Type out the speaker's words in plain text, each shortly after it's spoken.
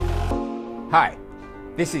Hi,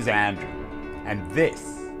 this is Andrew, and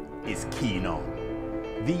this is Keen On,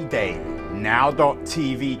 the daily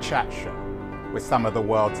Now.tv chat show with some of the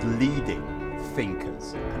world's leading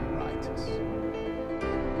thinkers and writers.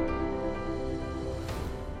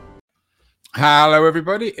 Hello,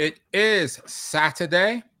 everybody. It is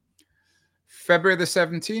Saturday, February the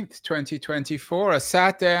 17th, 2024. A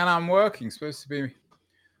Saturday, and I'm working. Supposed to be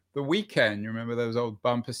the weekend. You remember those old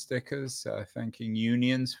bumper stickers thanking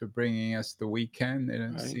unions for bringing us the weekend? They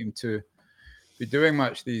don't seem to be doing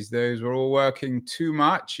much these days. We're all working too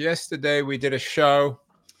much. Yesterday we did a show.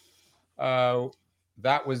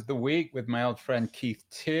 That was the week with my old friend Keith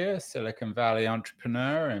Teare, Silicon Valley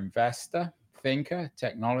entrepreneur, investor, thinker,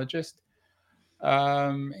 technologist.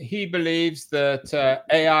 He believes that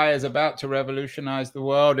AI is about to revolutionize the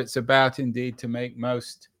world. It's about indeed to make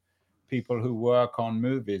most people who work on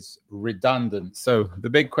movies redundant. So the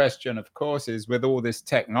big question, of course, is with all this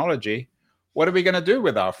technology, what are we going to do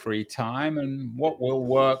with our free time, and what will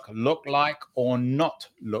work look like or not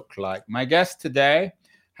look like? My guest today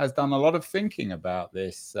has done a lot of thinking about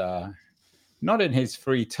this, not in his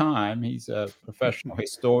free time. He's a professional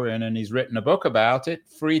historian and he's written a book about it,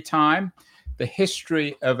 Free Time, The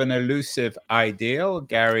History of an Elusive Ideal.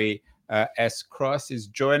 Gary S. Cross is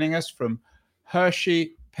joining us from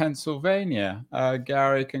Hershey, Pennsylvania.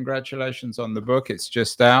 Gary, congratulations on the book. It's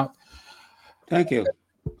just out. Thank you.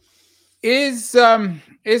 Is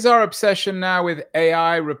our obsession now with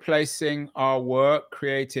AI replacing our work,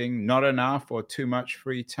 creating not enough or too much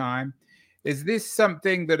free time? Is this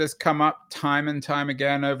something that has come up time and time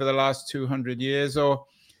again over the last 200 years, or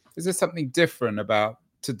is there something different about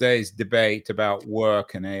today's debate about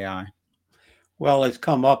work and AI? Well, it's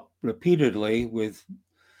come up repeatedly with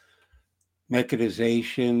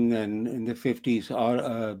mechanization and in the 50s,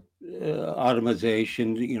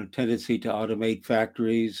 automation, tendency to automate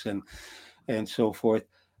factories and so forth.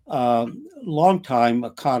 Long time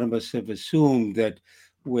economists have assumed that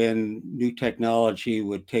when new technology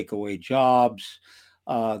would take away jobs,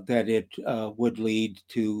 that it would lead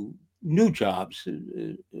to new jobs,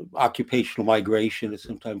 occupational migration is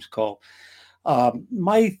sometimes called.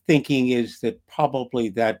 My thinking is that probably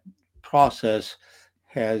that process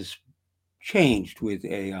has changed with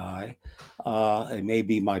AI. It may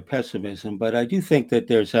be my pessimism, but I do think that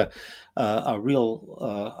there's a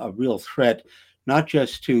real threat, not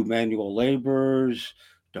just to manual laborers,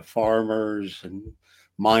 to farmers and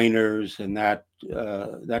miners and that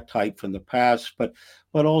type from the past, but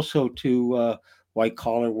also to white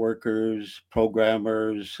collar workers,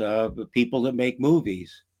 programmers, the people that make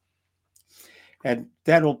movies. And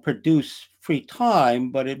that'll produce free time,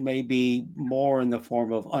 but it may be more in the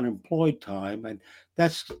form of unemployed time, and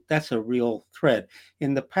that's a real threat.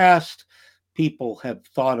 In the past, people have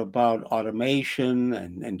thought about automation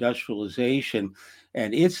and industrialization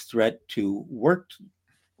and its threat to work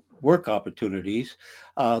opportunities.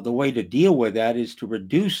 The way to deal with that is to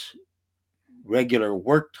reduce regular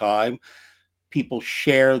work time. People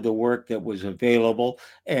share the work that was available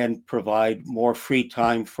and provide more free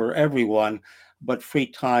time for everyone, but free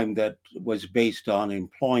time that was based on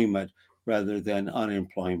employment rather than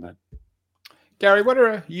unemployment. Gary, what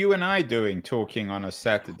are you and I doing talking on a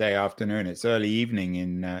Saturday afternoon? It's early evening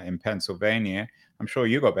in Pennsylvania. I'm sure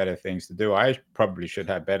you got better things to do. I probably should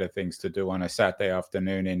have better things to do on a Saturday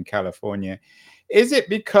afternoon in California. Is it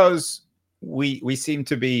because we seem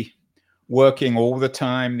to be working all the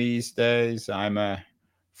time these days? I'm a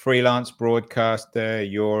freelance broadcaster.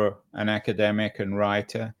 You're an academic and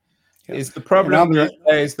writer. Yeah. Is the problem these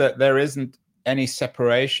days that there isn't any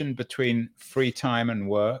separation between free time and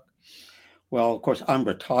work? Well, of course, I'm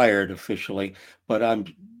retired officially, but I'm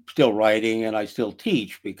still writing and I still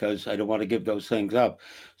teach because I don't want to give those things up.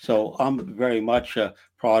 So I'm very much a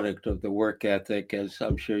product of the work ethic, as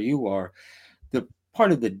I'm sure you are. The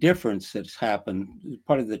part of the difference that's happened,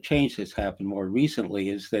 part of the change that's happened more recently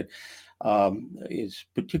is that is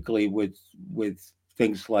particularly with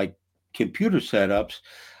things like computer setups,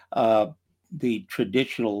 the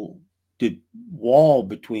traditional wall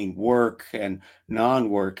between work and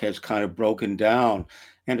non-work has kind of broken down.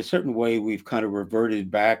 In a certain way, we've kind of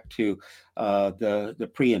reverted back to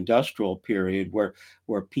the pre-industrial period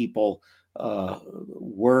where people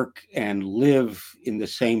work and live in the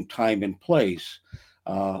same time and place.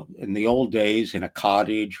 In the old days, in a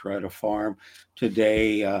cottage or at a farm.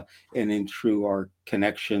 Today, and in through our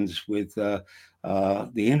connections with the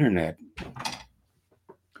internet.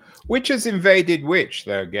 Which has invaded which,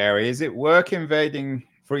 though, Gary? Is it work invading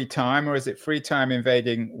free time, or is it free time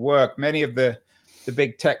invading work? Many of the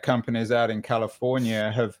big tech companies out in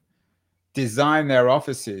California have design their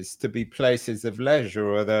offices to be places of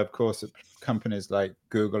leisure, although, of course, at companies like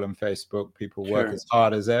Google and Facebook, people work Sure. as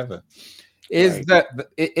hard as ever. Right.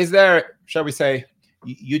 Is there, shall we say,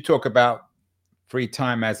 you talk about free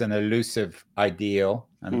time as an elusive ideal,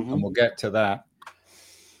 and Mhm. we'll get to that.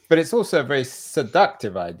 But it's also a very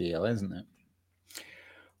seductive ideal, isn't it?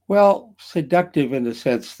 Well, seductive in the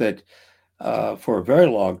sense that for a very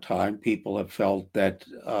long time, people have felt that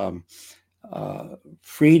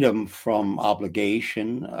freedom from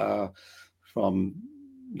obligation, from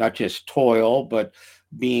not just toil, but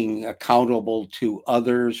being accountable to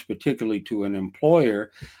others, particularly to an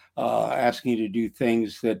employer, asking you to do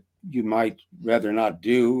things that you might rather not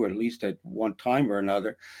do, or at least at one time or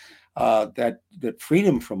another. That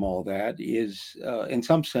freedom from all that is, in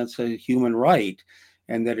some sense, a human right,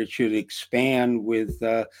 and that it should expand with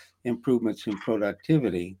improvements in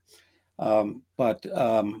productivity. But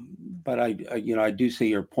I do see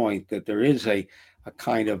your point that there is a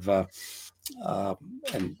kind of uh,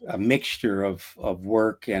 a mixture of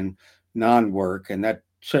work and non-work, and that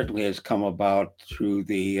certainly has come about through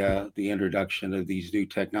the introduction of these new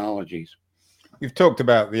technologies. You've talked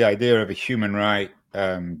about the idea of a human right,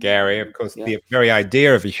 Gary. Of course, Yeah, the very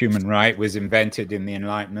idea of a human right was invented in the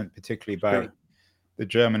Enlightenment, particularly by sure. the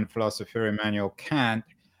German philosopher Immanuel Kant.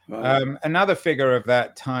 Right. Another figure of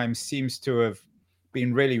that time seems to have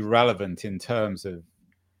been really relevant in terms of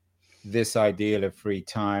this ideal of free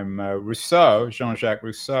time. Rousseau, Jean-Jacques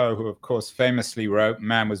Rousseau, who of course famously wrote,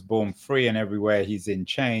 "Man was born free and everywhere he's in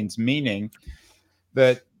chains," meaning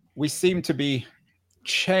that we seem to be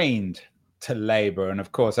chained to labor. And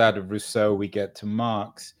of course, out of Rousseau, we get to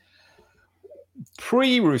Marx.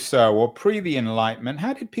 Pre-Rousseau or pre the Enlightenment,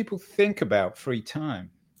 how did people think about free time?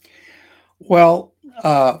 Well,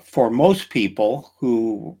 for most people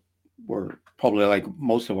who were probably like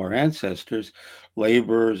most of our ancestors,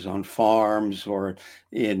 laborers on farms or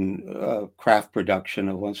in craft production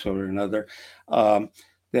of one sort or another, um,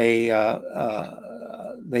 they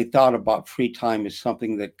thought about free time as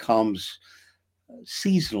something that comes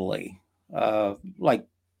seasonally, like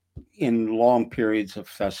in long periods of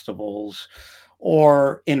festivals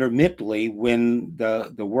or intermittently when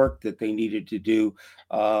the work that they needed to do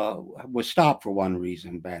was stopped for one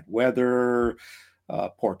reason: bad weather,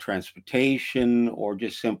 poor transportation, or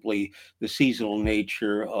just simply the seasonal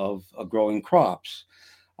nature of growing crops.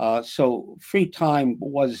 So free time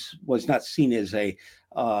was not seen as a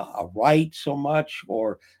right so much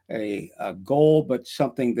or a goal, but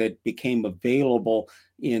something that became available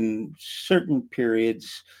in certain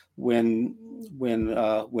periods when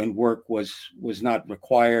when work was not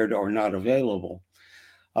required or not available.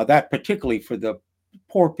 That particularly for the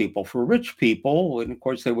poor people. For rich people, and of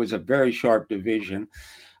course there was a very sharp division.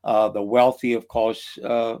 The wealthy, of course,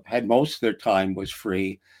 had most of their time was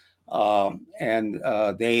free, and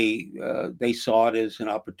they saw it as an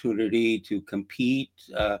opportunity to compete,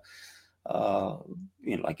 uh,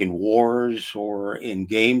 like in wars or in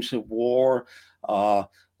games of war, uh,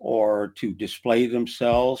 or to display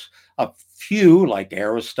themselves. A few, like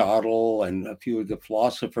Aristotle and a few of the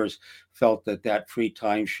philosophers, felt that that free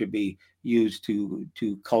time should be used to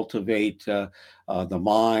cultivate the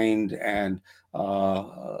mind and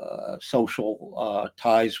social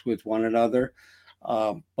ties with one another.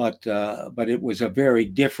 But it was a very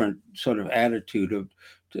different sort of attitude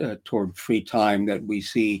of toward free time that we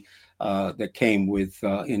see that came with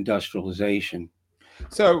industrialization.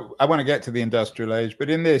 So I want to get to the industrial age, but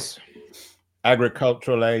in this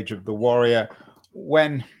agricultural age of the warrior,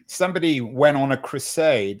 when somebody went on a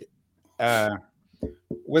crusade, uh,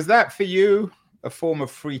 was that for you a form of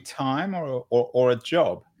free time or a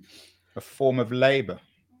job, a form of labor?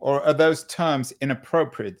 Or are those terms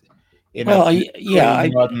inappropriate in a Well, yeah,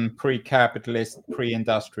 pre-modern, pre-capitalist,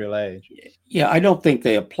 pre-industrial age? yeah, I don't think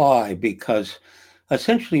they apply because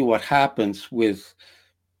essentially what happens with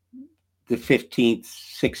the 15th,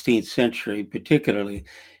 16th century, particularly,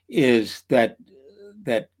 is that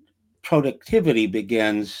productivity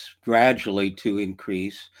begins gradually to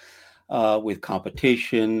increase with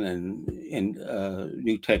competition and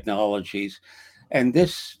new technologies, and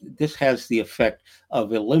this has the effect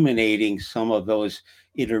of eliminating some of those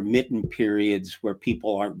intermittent periods where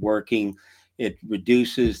people aren't working. It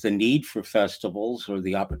reduces the need for festivals or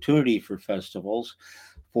the opportunity for festivals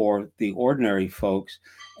for the ordinary folks,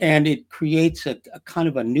 and it creates a kind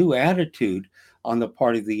of a new attitude on the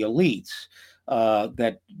part of the elites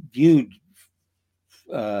that viewed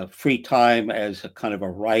free time as a kind of a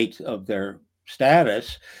right of their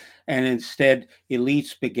status. And instead,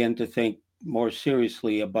 elites begin to think more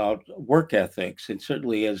seriously about work ethics. And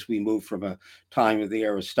certainly, as we move from a time of the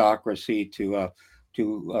aristocracy to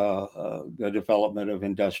the development of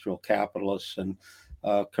industrial capitalists and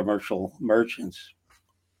commercial merchants.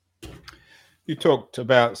 You talked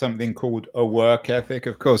about something called a work ethic.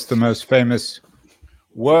 Of course, the most famous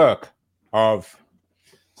work of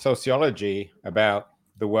sociology about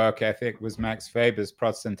the work ethic was Max Weber's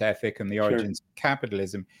Protestant Ethic and the Origins of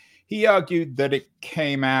Capitalism. He argued that it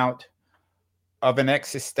came out of an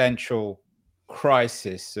existential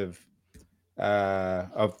crisis of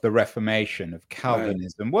the Reformation, of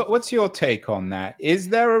Calvinism. Right. What's your take on that? Is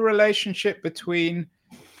there a relationship between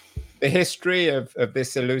the history of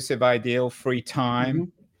this elusive ideal, free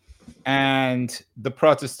time, and the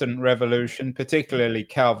Protestant Revolution, particularly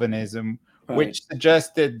Calvinism, which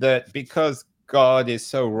suggested that because God is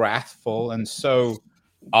so wrathful and so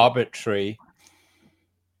arbitrary,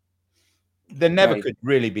 there never could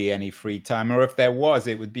really be any free time, or if there was,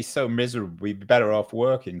 it would be so miserable. We'd be better off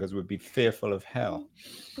working because we'd be fearful of hell.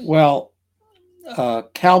 Well,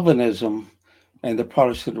 Calvinism and the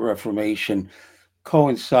Protestant Reformation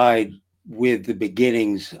coincide with the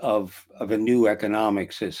beginnings of a new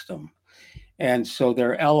economic system. And so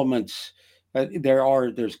there are elements,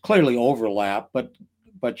 there's clearly overlap,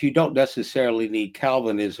 but you don't necessarily need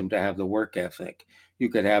Calvinism to have the work ethic. You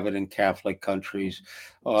could have it in Catholic countries.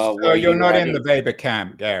 So you're not in the Weber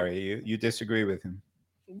camp, Gary. You disagree with him?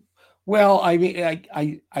 Well, I mean,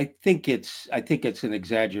 I think it's an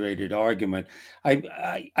exaggerated argument.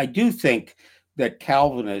 I do think that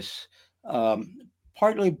Calvinists,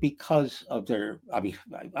 partly because of their, I mean,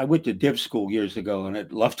 I went to div school years ago, and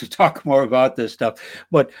I'd love to talk more about this stuff.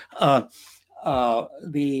 But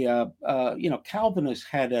Calvinists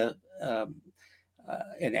had an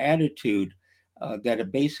attitude that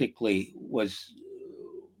it basically was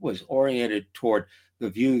oriented toward the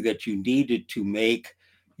view that you needed to make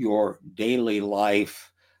your daily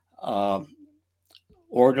life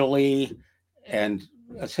orderly and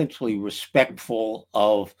essentially respectful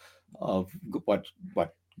of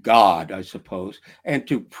what God, I suppose, and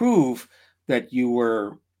to prove that you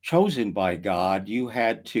were chosen by God, you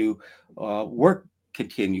had to work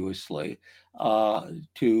continuously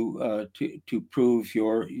to prove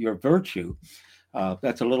your virtue.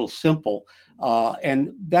 That's a little simple,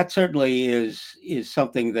 and that certainly is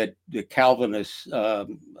something that the Calvinists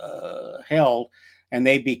held, and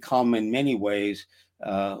they become in many ways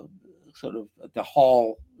sort of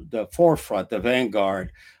the forefront, the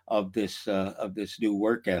vanguard of this new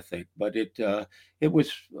work ethic. But it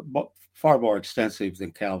was far more extensive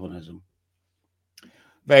than Calvinism.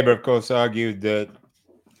 Weber, of course, argued that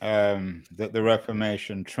the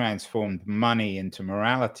Reformation transformed money into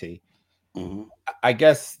morality. Mm-hmm. I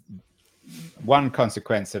guess one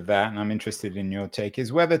consequence of that, and I'm interested in your take,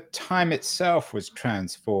 is whether time itself was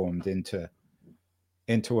transformed into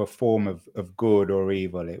a form of good or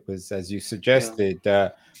evil. It was, as you suggested,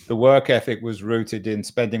 the work ethic was rooted in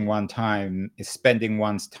spending one's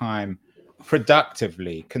time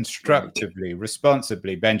productively, constructively,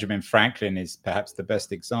 responsibly. Benjamin Franklin is perhaps the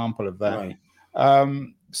best example of that. Right.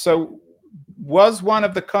 So was one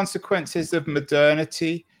of the consequences of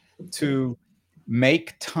modernity to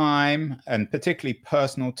make time, and particularly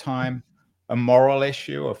personal time, a moral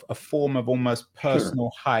issue, a form of almost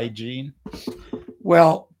personal hygiene?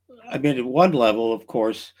 Well, I mean, at one level, of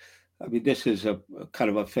course, I mean, this is a kind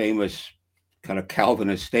of a famous kind of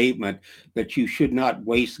Calvinist statement that you should not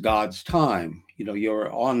waste God's time. You know,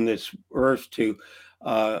 you're on this earth to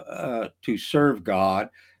serve God,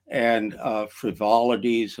 and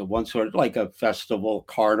frivolities of one sort, like a festival,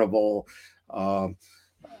 carnival.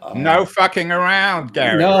 No fucking around,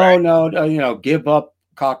 Gary. No, right? No. You know, give up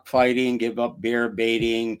cockfighting, give up bear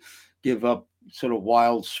baiting, give up sort of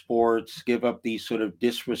wild sports, give up these sort of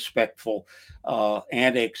disrespectful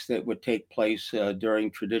antics that would take place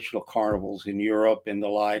during traditional carnivals in Europe and the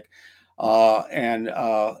like, and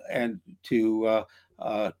to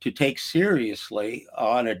take seriously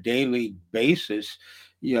on a daily basis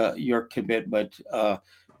your commitment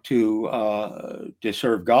to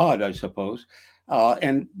serve God, I suppose.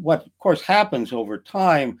 And what, of course, happens over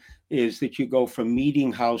time is that you go from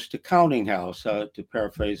meeting house to counting house, to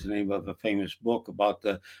paraphrase the name of a famous book about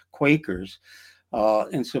the Quakers.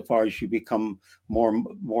 Insofar as you become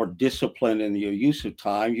more disciplined in your use of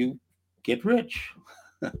time, you get rich.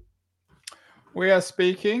 We are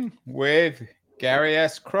speaking with Gary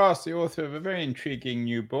S. Cross, the author of a very intriguing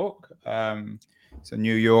new book. It's a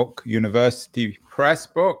New York University Press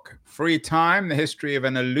book, Free Time, The History of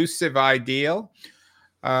an Elusive Ideal.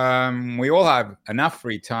 We all have enough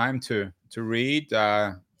free time to read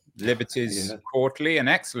Liberty's Quarterly, an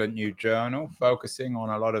excellent new journal focusing on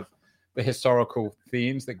a lot of the historical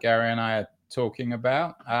themes that Gary and I are talking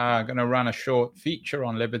about. Going to run a short feature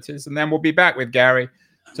on liberties, and then we'll be back with Gary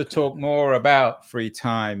to talk more about free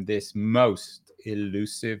time, this most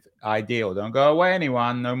elusive ideal. Don't go away,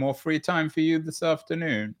 anyone. No more free time for you this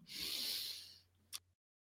afternoon.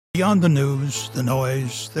 Beyond the news, the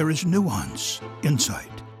noise, there is nuance, insight.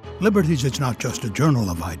 Liberties is not just a journal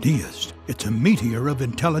of ideas. It's a meteor of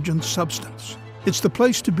intelligent substance. It's the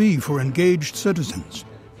place to be for engaged citizens.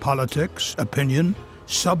 Politics, opinion,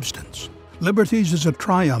 substance. Liberties is a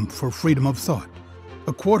triumph for freedom of thought.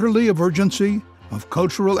 A quarterly of urgency, of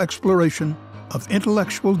cultural exploration, of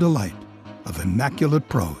intellectual delight, of immaculate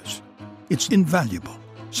prose. It's invaluable.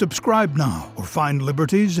 Subscribe now or find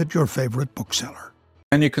Liberties at your favorite bookseller.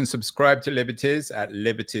 And you can subscribe to Liberties at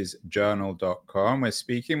libertiesjournal.com. We're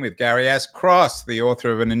speaking with Gary S. Cross, the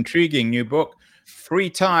author of an intriguing new book, Free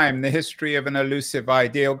Time, The History of an Elusive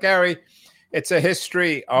Ideal. Gary, it's a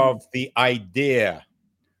history of the idea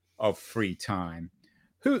of free time.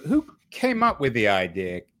 Who came up with the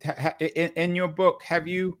idea? In your book, have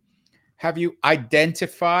you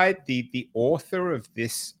identified the author of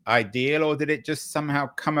this ideal, or did it just somehow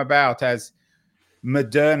come about as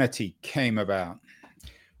modernity came about?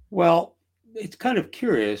 Well, it's kind of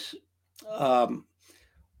curious.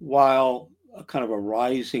 While a kind of a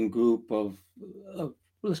rising group of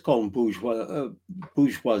let's call them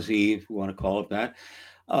bourgeoisie, if you want to call it that,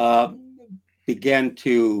 began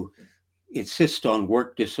to insist on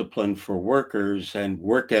work discipline for workers and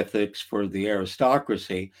work ethics for the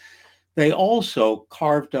aristocracy, they also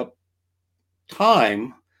carved up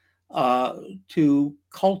time to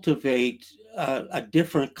cultivate a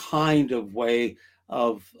different kind of way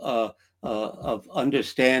of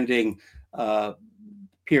understanding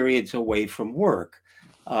periods away from work.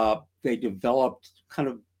 They developed kind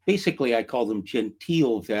of, basically, I call them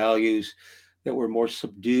genteel values that were more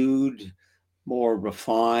subdued, more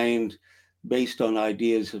refined, based on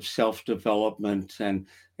ideas of self-development and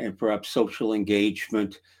perhaps social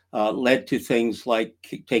engagement, led to things like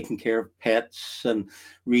taking care of pets and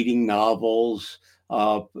reading novels,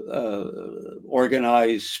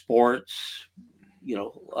 organized sports,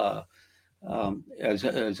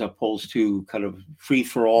 as opposed to kind of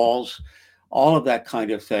free-for-alls, all of that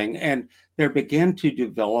kind of thing. And there began to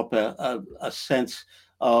develop a sense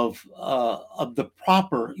of the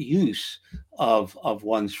proper use of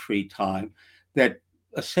one's free time that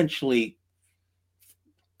essentially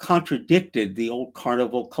contradicted the old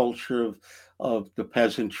carnival culture of the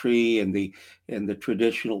peasantry and the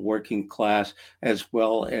traditional working class, as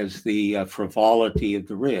well as the frivolity of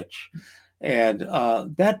the rich. And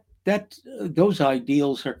those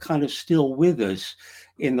ideals are kind of still with us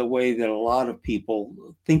in the way that a lot of people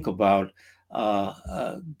think about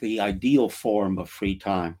the ideal form of free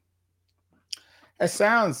time. It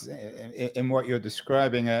sounds, in what you're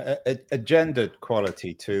describing, a gendered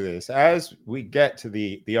quality to this. As we get to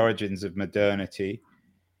the origins of modernity,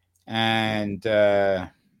 and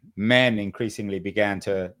men increasingly began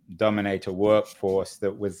to dominate a workforce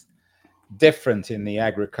that was different in the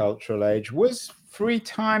agricultural age, was free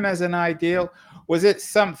time as an ideal? Was it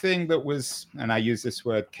something that was, and I use this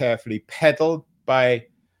word carefully, peddled by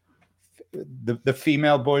the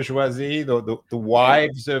female bourgeoisie, the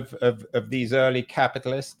wives of these early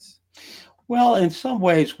capitalists? Well, in some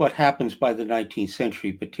ways, what happens by the 19th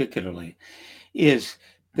century particularly is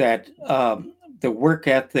that the work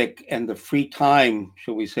ethic and the free time,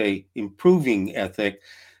 shall we say, improving ethic,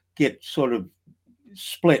 get sort of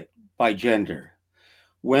split by gender.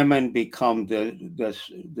 Women become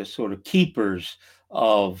the sort of keepers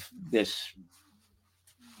of this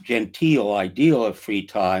genteel ideal of free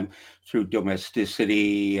time through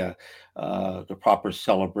domesticity, the proper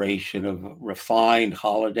celebration of refined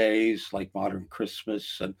holidays like modern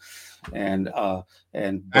Christmas and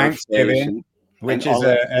Thanksgiving, which is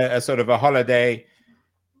a sort of a holiday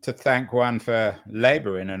to thank one for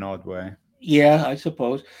labor in an odd way. Yeah, I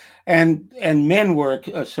suppose. And men were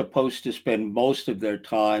supposed to spend most of their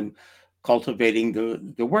time cultivating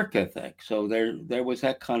the work ethic. So there was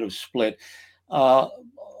that kind of split.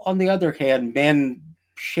 On the other hand, men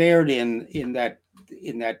shared in that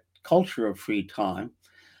culture of free time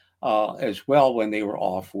as well when they were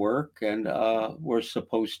off work, and were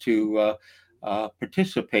supposed to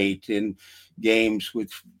participate in games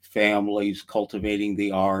with families, cultivating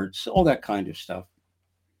the arts, all that kind of stuff.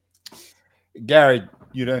 Gary,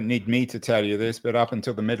 you don't need me to tell you this, but up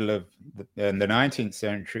until the middle of the 19th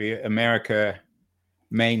century, America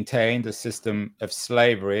maintained a system of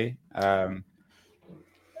slavery,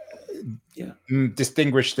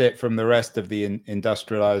 distinguished it from the rest of the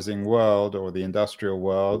industrializing world, or the industrial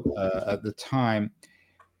world at the time.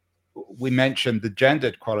 we mentioned the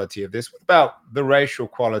gendered quality of this. What about the racial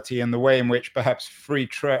quality and the way in which perhaps free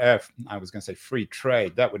trade, I was going to say free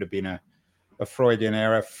trade, that would have been a Freudian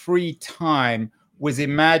error. Free time was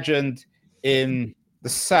imagined in the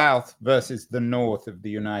South versus the North of the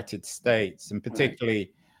United States, and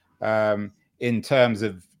particularly in terms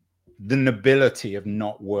of the nobility of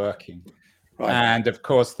not working, and of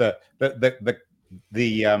course the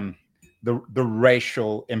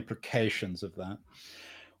racial implications of that.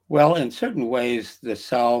 Well, in certain ways, the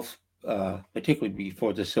South, particularly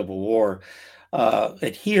before the Civil War,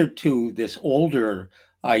 adhered to this older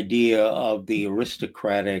idea of the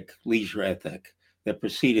aristocratic leisure ethic that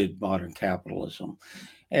preceded modern capitalism.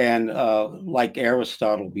 And like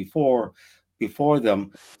Aristotle before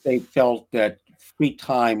them, they felt that free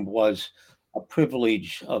time was a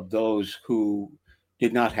privilege of those who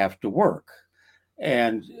did not have to work.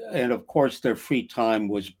 And of course, their free time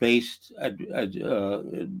was based,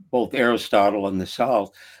 both Aristotle and the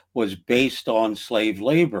South, was based on slave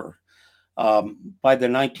labor. By the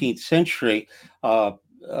 19th century,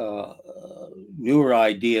 newer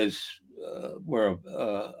ideas were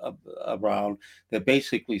around that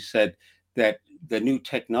basically said that the new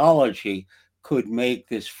technology could make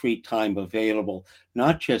this free time available,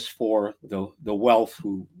 not just for the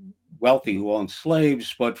wealthy who own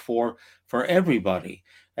slaves, but for everybody.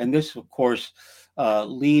 And this, of course,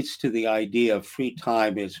 leads to the idea of free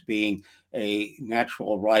time as being a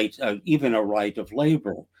natural right, even a right of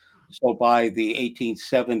labor. So by the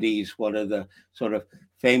 1870s, one of the sort of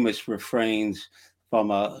famous refrains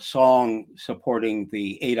from a song supporting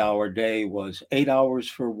the 8-hour day was 8 hours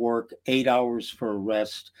for work, 8 hours for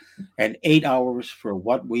rest, and 8 hours for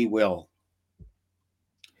what we will.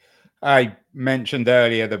 I mentioned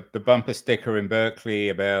earlier the bumper sticker in Berkeley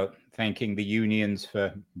about thanking the unions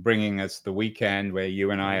for bringing us the weekend where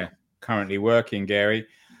you and I are currently working, Gary.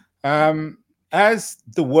 As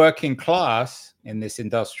the working class in this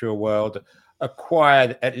industrial world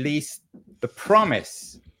acquired at least the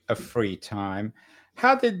promise of free time,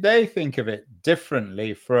 how did they think of it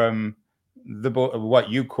differently from what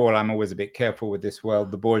you call, I'm always a bit careful with this word,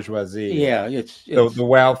 the bourgeoisie? Yeah, it's the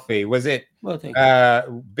wealthy. Was it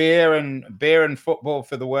beer and football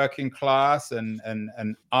for the working class, and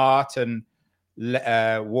art and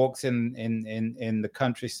walks in the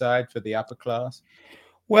countryside for the upper class?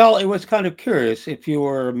 Well, it was kind of curious. If you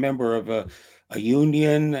were a member of a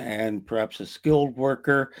union and perhaps a skilled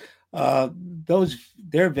worker,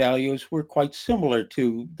 their values were quite similar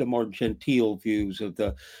to the more genteel views of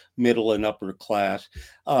the middle and upper class.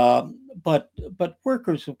 But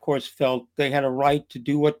workers, of course, felt they had a right to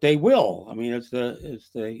do what they will. I mean, as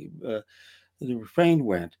the refrain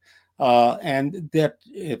went. And that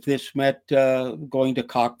if this meant going to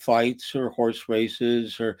cockfights or horse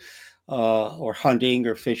races or hunting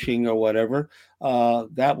or fishing or whatever,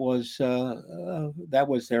 that was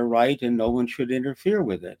their right, and no one should interfere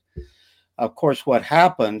with it. Of course, what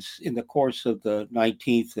happens in the course of the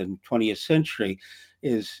 19th and 20th century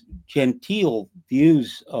is genteel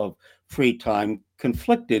views of free time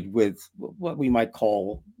conflicted with what we might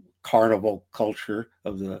call carnival culture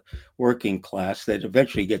of the working class that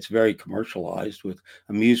eventually gets very commercialized with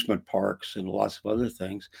amusement parks and lots of other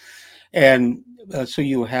things. And so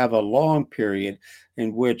you have a long period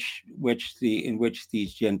in which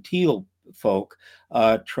these genteel folk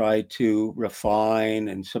try to refine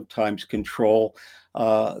and sometimes control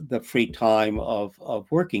the free time of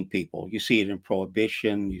working people. You see it in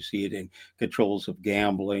prohibition, you see it in controls of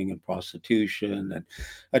gambling and prostitution, and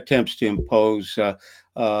attempts to impose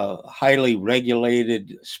highly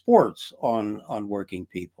regulated sports on working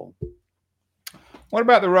people. What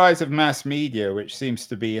about the rise of mass media, which seems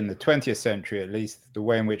to be in the 20th century, at least, the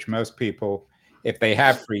way in which most people, if they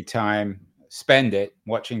have free time, spend it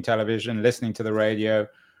watching television, listening to the radio,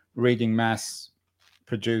 reading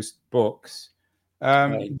mass-produced books?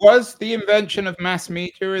 Right. Was the invention of mass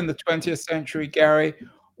media in the 20th century, Gary,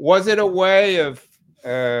 was it a way of,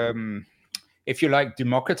 if you like,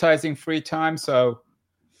 democratizing free time? So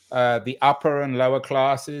the upper and lower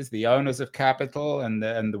classes, the owners of capital and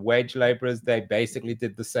the wage laborers, they basically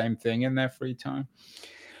did the same thing in their free time?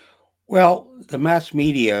 Well, the mass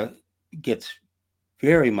media gets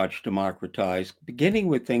very much democratized, beginning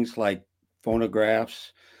with things like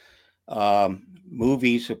phonographs.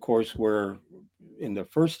 Movies, of course, were in the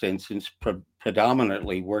first instance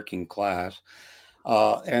predominantly working class.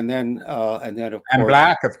 And then of course, and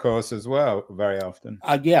black, of course, as well, very often.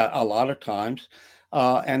 Yeah, a lot of times.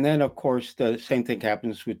 And then, of course, the same thing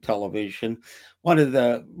happens with television. One of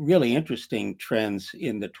the really interesting trends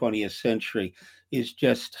in the 20th century is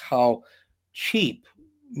just how cheap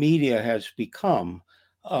media has become.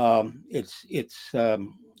 It's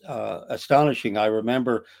astonishing. I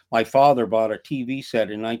remember my father bought a TV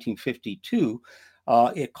set in 1952.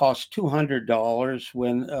 It cost $200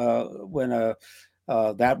 when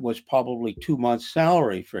that was probably 2 months'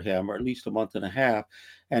 salary for him, or at least a month and a half.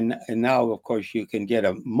 And now, of course, you can get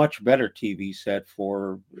a much better TV set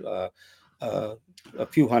for uh, a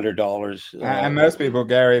few $100s. And most people,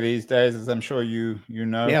 Gary, these days, as I'm sure you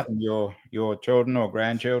know Yeah, from your children or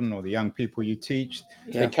grandchildren or the young people you teach,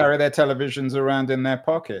 they yeah, carry their televisions around in their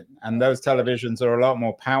pocket, and those televisions are a lot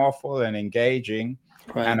more powerful and engaging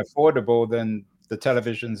and right. affordable than the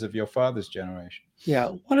televisions of your father's generation. Yeah,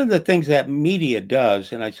 one of the things that media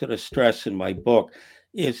does, and I sort of stress in my book,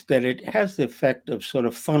 is that it has the effect of sort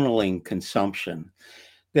of funneling consumption.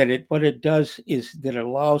 That it what it does is that it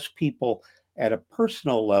allows people at a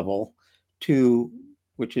personal level to,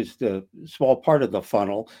 which is the small part of the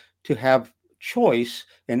funnel, to have choice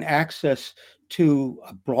and access to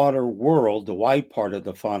a broader world, the wide part of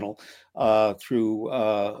the funnel, through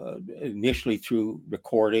initially through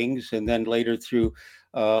recordings and then later through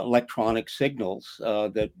electronic signals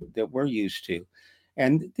that we're used to.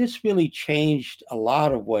 And this really changed a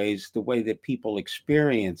lot of ways the way that people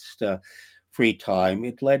experienced free time.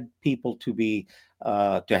 It led people to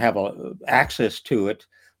have access to it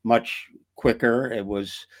much quicker. It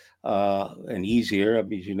was and easier. I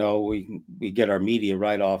mean, we get our media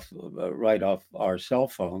right off our cell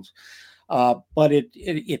phones. But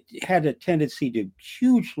it had a tendency to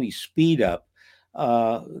hugely speed up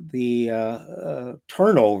the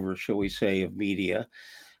turnover, shall we say, of media,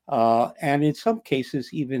 and in some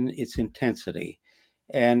cases even its intensity.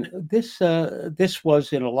 And this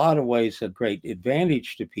was in a lot of ways a great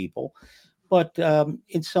advantage to people, but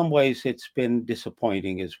in some ways it's been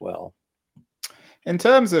disappointing as well. In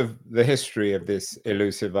terms of the history of this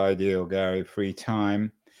elusive ideal, Gary, free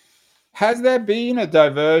time, has there been a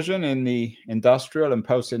diversion in the industrial and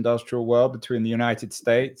post-industrial world between the United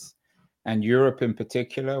States and Europe in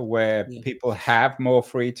particular, where Yeah. people have more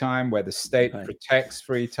free time, where the state Right. protects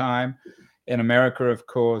free time? In America, of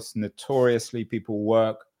course, notoriously people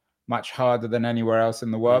work much harder than anywhere else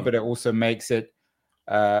in the world, Right. but it also makes it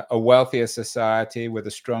a wealthier society with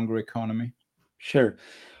a stronger economy. Sure.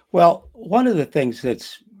 Well, one of the things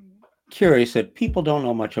that's curious that people don't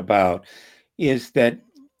know much about is that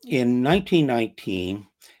in 1919,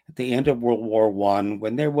 at the end of World War I,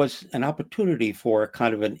 when there was an opportunity for a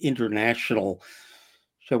kind of an international,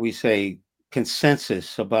 shall we say,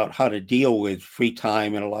 consensus about how to deal with free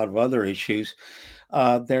time and a lot of other issues,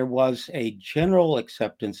 there was a general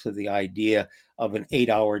acceptance of the idea of an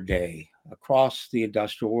 8-hour day across the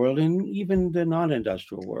industrial world and even the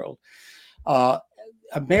non-industrial world. Uh,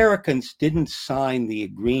 Americans didn't sign the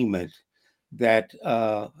agreement that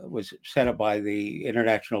was set up by the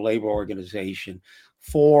International Labor Organization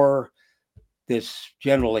for this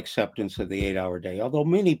general acceptance of the 8-hour day, although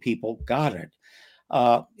many people got it.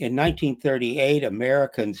 In 1938,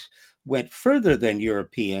 Americans went further than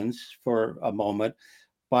Europeans for a moment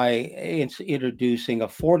by introducing a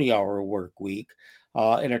 40-hour work week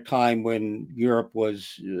at a time when Europe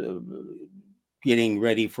was getting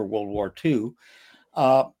ready for World War II.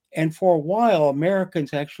 And for a while,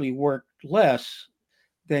 Americans actually worked less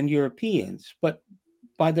than Europeans. But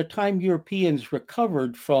by the time Europeans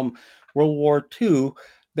recovered from World War II,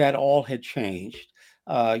 that all had changed.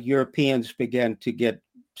 Europeans began to get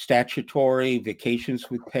statutory vacations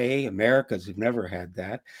with pay. Americans have never had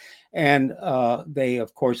that. And they,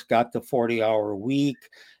 of course, got the 40-hour week,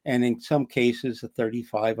 and in some cases, a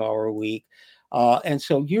 35-hour week. And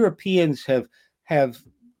so Europeans have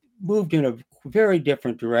moved in a very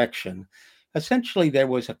different direction. Essentially, there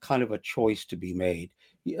was a kind of a choice to be made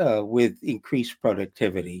with increased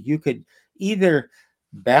productivity. You could either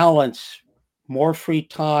balance more free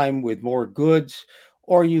time with more goods,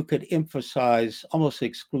 or you could emphasize almost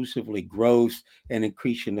exclusively growth and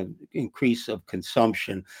increase of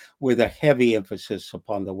consumption with a heavy emphasis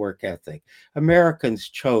upon the work ethic. Americans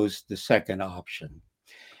chose the second option.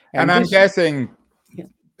 And And I'm this, guessing yeah,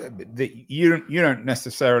 that you don't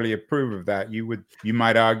necessarily approve of that. You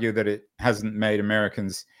might argue that it hasn't made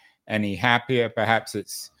Americans any happier. Perhaps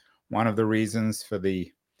it's one of the reasons for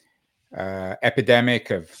the epidemic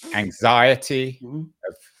of anxiety, mhm,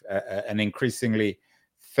 of an increasingly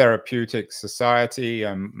therapeutic society.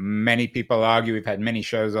 Many people argue, we've had many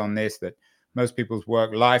shows on this, that most people's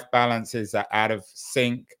work-life balances are out of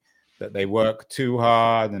sync, that they work too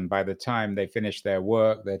hard, and by the time they finish their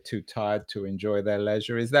work, they're too tired to enjoy their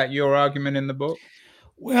leisure. Is that your argument in the book?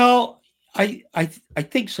 well, I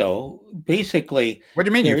think so. Basically, What do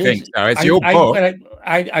you mean you there think is so? It's your book.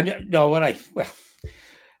 I know what I well.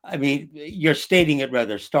 I mean, you're stating it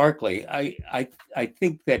rather starkly. I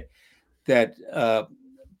think that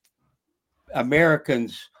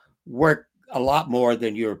Americans work a lot more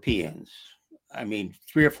than Europeans. I mean,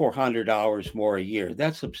 300 or 400 hours more a year.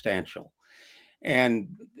 That's substantial. And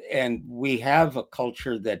and we have a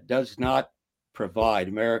culture that does not provide.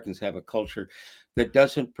 Americans have a culture that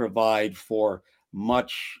doesn't provide for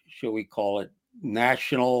much, shall we call it,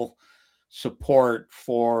 national support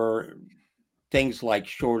for things like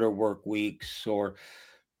shorter work weeks or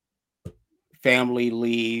family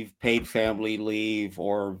leave, paid family leave,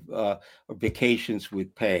 or vacations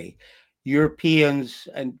with pay. Europeans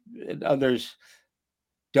and others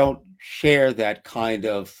don't share that kind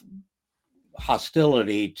of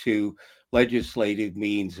hostility to legislative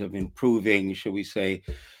means of improving, shall we say,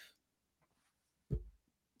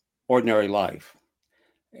 ordinary life.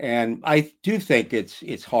 And I do think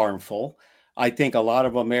it's harmful. I think a lot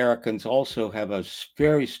of Americans also have a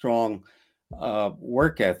very strong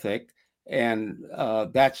work ethic, and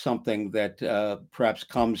that's something that perhaps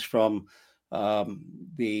comes from um,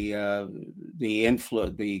 the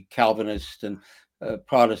Calvinist and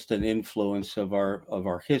Protestant influence of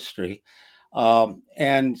our history.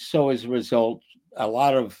 And so, as a result, a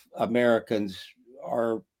lot of Americans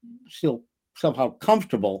are still somehow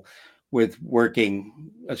comfortable with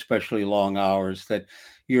working, especially long hours, that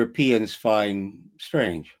Europeans find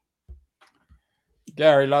strange.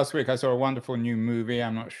 Gary, last week I saw a wonderful new movie.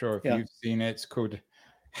 I'm not sure if Yeah. you've seen it. It's called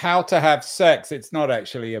How to Have Sex. It's not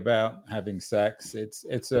actually about having sex.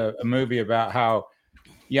 It's a movie about how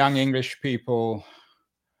young English people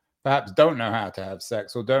perhaps don't know how to have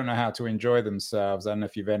sex or don't know how to enjoy themselves. I don't know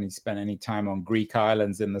if you've spent any time on Greek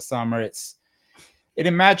islands in the summer. It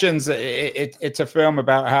imagines it's a film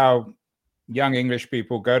about how young English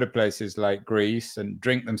people go to places like Greece and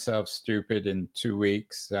drink themselves stupid in 2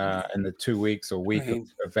 weeks, in the 2 weeks or week Right.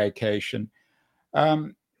 of vacation.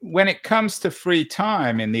 When it comes to free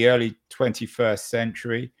time in the early 21st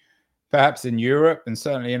century, perhaps in Europe and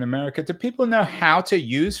certainly in America, do people know how to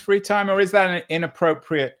use free time, or is that an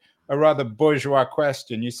inappropriate, a rather bourgeois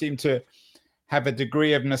question? You seem to have a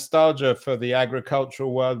degree of nostalgia for the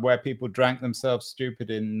agricultural world where people drank themselves stupid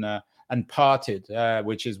and partied,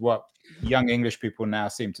 which is what young English people now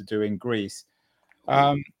seem to do in Greece.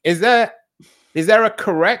 Is there a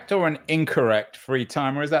correct or an incorrect free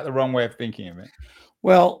time, or is that the wrong way of thinking of it?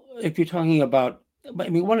 Well, if you're talking about, I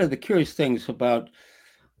mean, one of the curious things about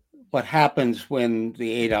what happens when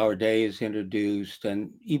the 8 hour day is introduced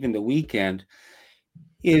and even the weekend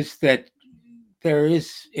is that there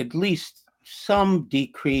is at least some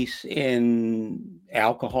decrease in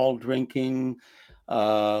alcohol drinking,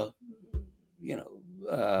 uh, you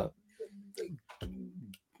know,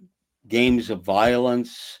 games of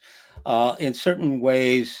violence. In certain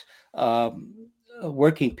ways,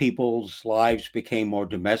 working people's lives became more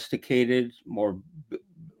domesticated, more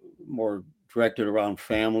directed around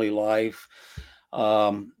family life,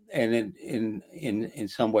 and in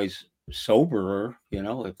some ways soberer,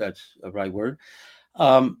 if that's a right word.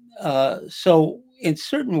 So in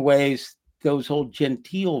certain ways, those old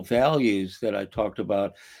genteel values that I talked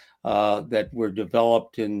about that were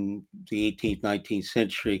developed in the 18th, 19th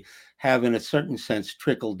century have, in a certain sense,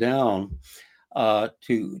 trickled down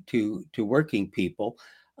to working people.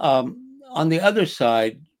 On the other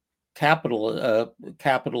side,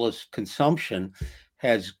 capitalist consumption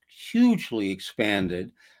has hugely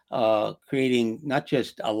expanded, creating not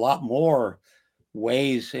just a lot more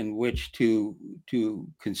ways in which to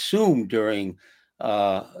consume during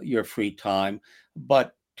your free time,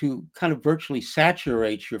 but to kind of virtually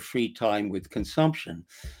saturate your free time with consumption.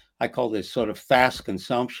 I call this sort of fast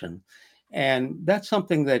consumption, and that's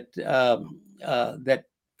something that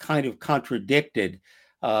kind of contradicted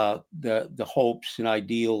the hopes and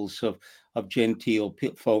ideals of genteel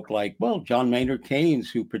folk like, well, John Maynard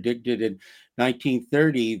Keynes, who predicted in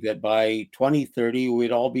 1930 that by 2030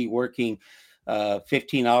 we'd all be working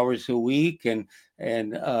 15 hours a week, and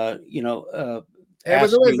it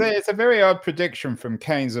was always it's a very odd prediction from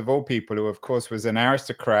Keynes, of all people, who of course was an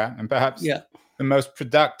aristocrat and perhaps the most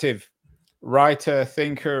productive writer,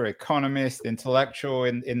 thinker, economist, intellectual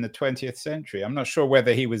in the 20th century. I'm not sure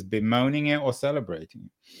whether he was bemoaning it or celebrating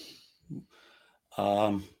it.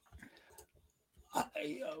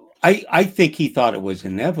 I think he thought it was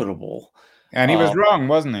inevitable, and he was wrong,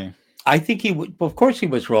 wasn't he? I think he would. Of course, he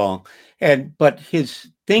was wrong, but his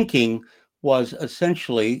thinking was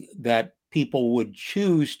essentially that people would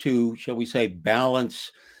choose to, shall we say,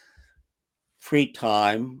 balance free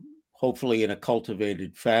time, hopefully in a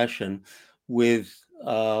cultivated fashion, with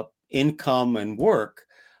income and work.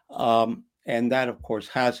 And that, of course,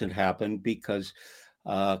 hasn't happened because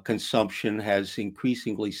consumption has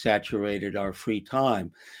increasingly saturated our free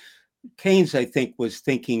time. Keynes, I think, was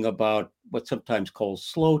thinking about what's sometimes called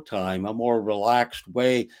slow time, a more relaxed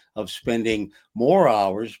way of spending more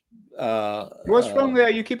hours. What's wrong there?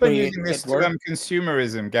 You keep on using this work. term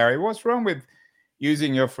consumerism, Gary. What's wrong with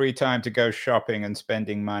using your free time to go shopping and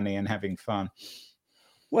spending money and having fun?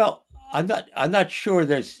 Well, I'm not sure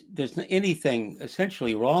there's anything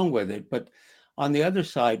essentially wrong with it, but on the other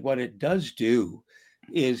side, what it does do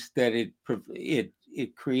is that it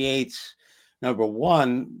creates, number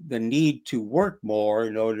one, the need to work more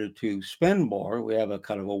in order to spend more. We have a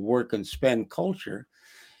kind of a work and spend culture.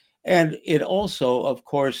 And it also, of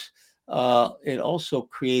course, it also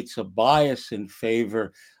creates a bias in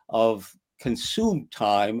favor of consumed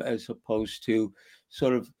time as opposed to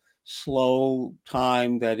sort of slow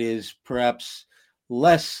time that is perhaps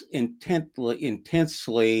less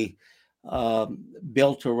intensely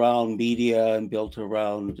built around media and built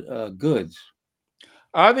around goods.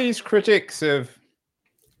 Are these critics of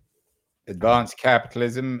advanced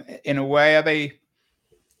capitalism, in a way,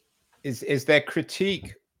 is their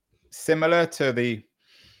critique similar to the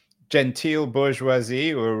genteel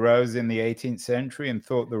bourgeoisie who arose in the 18th century and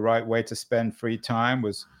thought the right way to spend free time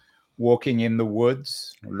was walking in the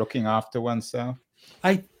woods, looking after oneself?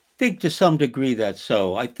 I think to some degree that's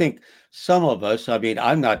so. I think some of us, I mean,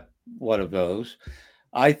 I'm not one of those.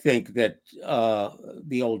 I think that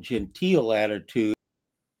the old genteel attitude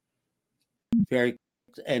very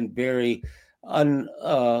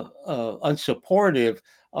unsupportive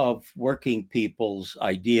of working people's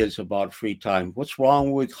ideas about free time. What's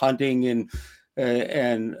wrong with hunting and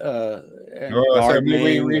gardening? So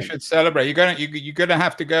maybe we should celebrate. You're gonna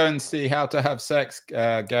have to go and see How to Have Sex,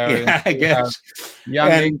 Gary. Yeah, I guess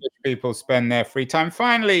young English people spend their free time.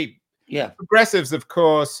 Finally, progressives, of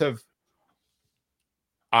course, have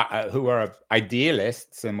who are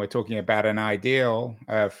idealists, and we're talking about an ideal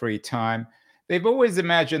free time. They've always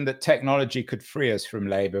imagined that technology could free us from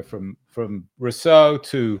labor, from Rousseau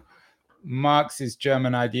to Marx's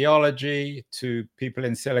German ideology to people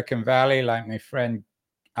in Silicon Valley, like my friend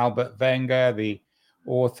Albert Wenger, the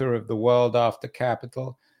author of The World After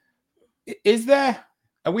Capital.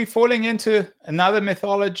 Are we falling into another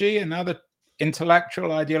mythology, another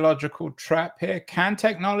intellectual ideological trap here? Can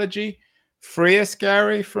technology free us,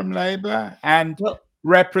 Gary, from labor and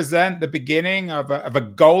represent the beginning of a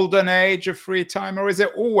golden age of free time, or is it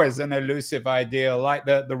always an elusive ideal, like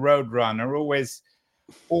the Roadrunner,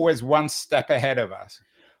 always one step ahead of us?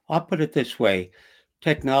 I'll put it this way: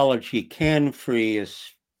 technology can free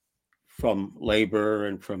us from labor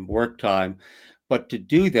and from work time, but to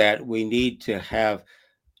do that, we need to have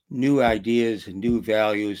new ideas and new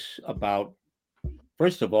values about,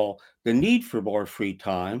 first of all, the need for more free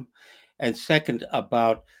time, and second,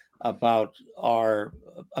 about our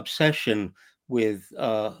obsession with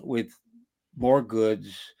more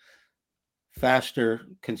goods, faster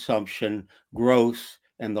consumption, growth,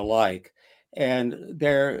 and the like. And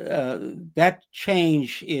that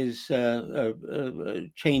change is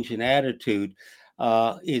change in attitude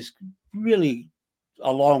is really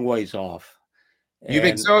a long ways off. You've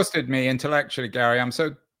exhausted me intellectually, Gary. I'm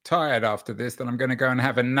so tired after this that I'm going to go and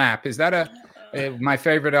have a nap. Is that my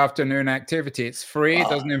favorite afternoon activity? It's free. It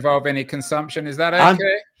doesn't involve any consumption. Is that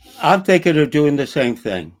okay? I'm thinking of doing the same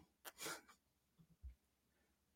thing.